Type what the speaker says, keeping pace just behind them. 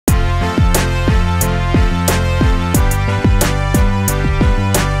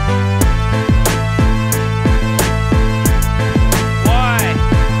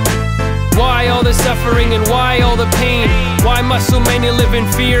must so many live in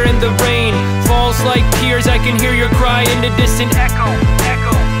fear in the rain? Falls like tears, I can hear your cry in the distant echo.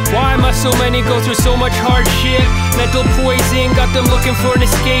 Why must so many go through so much hardship? Mental poison got them looking for an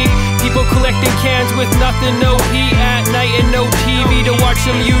escape. People collecting cans with nothing, no heat at night and no TV to watch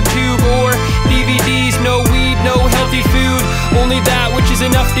some YouTube or DVDs. No weed, no healthy food, only that which is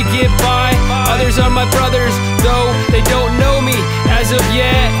enough to get by. Others are my brothers, though they don't know me as of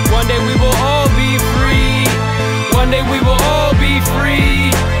yet. One day we will all be free. One day we will all be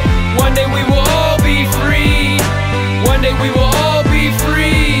free. One day we will all be free. One day we will all be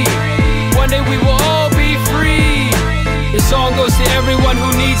free. One day we will all be free. This song goes to everyone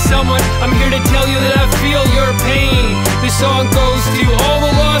who needs someone. I'm here to tell you that I feel your pain. This song goes to all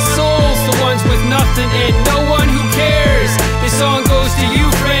the lost souls, the ones with nothing and no one who cares. This song goes to you,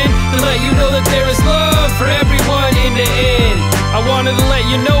 friend, to let you know that there is love for everyone in the end. I wanted to let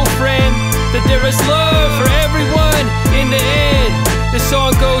you know, friend, that there is love for everyone in the end. This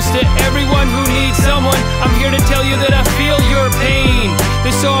song goes to everyone who needs someone. I'm here to tell you that I feel your pain.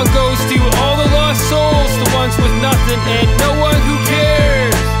 This song goes to all the lost souls, the ones with nothing and no one who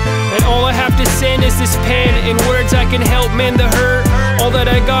cares. And all I have to send is this pen and words I can help mend the hurt. All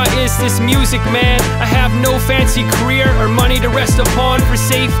that I got is this music, man. I have no fancy career or money to rest upon for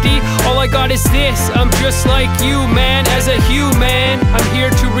safety. All I got is this, I'm just like you, man. As a human, I'm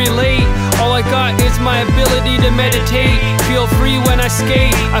here to relate. All I got is my ability to meditate. Feel free when I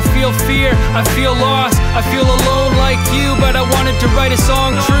skate. I feel fear, I feel lost, I feel alone like you. But I wanted to write a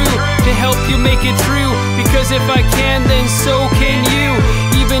song true to help you make it through. Because if I can, then so can you.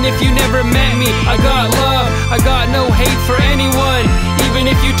 Even if you never met me, I got love, I got no hate for anyone. Even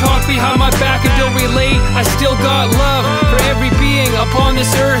if you talk behind my back and don't relate, I still got love for every being upon this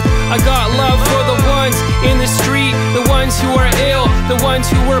earth. I got love for the ones in the street, the ones who are ill, the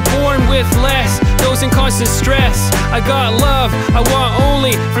ones who were born with less, those in constant stress. I got love, I want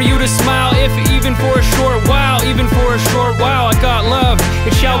only for you to smile, if even for a short while, even for a short while. I got love,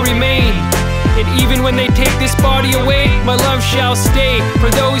 it shall remain. And even when they take this body away, my love shall stay.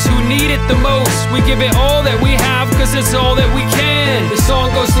 For those who need it the most, we give it all that we have, cause it's all that we can. This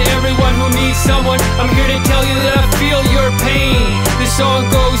song goes to everyone who needs someone. I'm here to tell you that I feel your pain. This song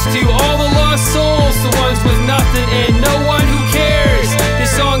goes to all the lost souls, the ones with nothing and no one who cares. This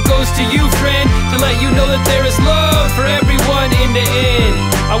song goes to you, friend, to let you know that there is love for everyone in the end.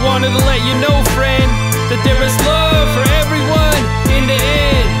 I wanted to let you know, friend, that there is love for everyone in the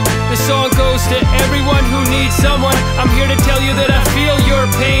end. This song goes to everyone who needs someone. I'm here to tell you that I feel your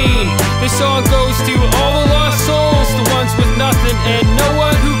pain. This song goes to all the lost souls, the ones with nothing and no one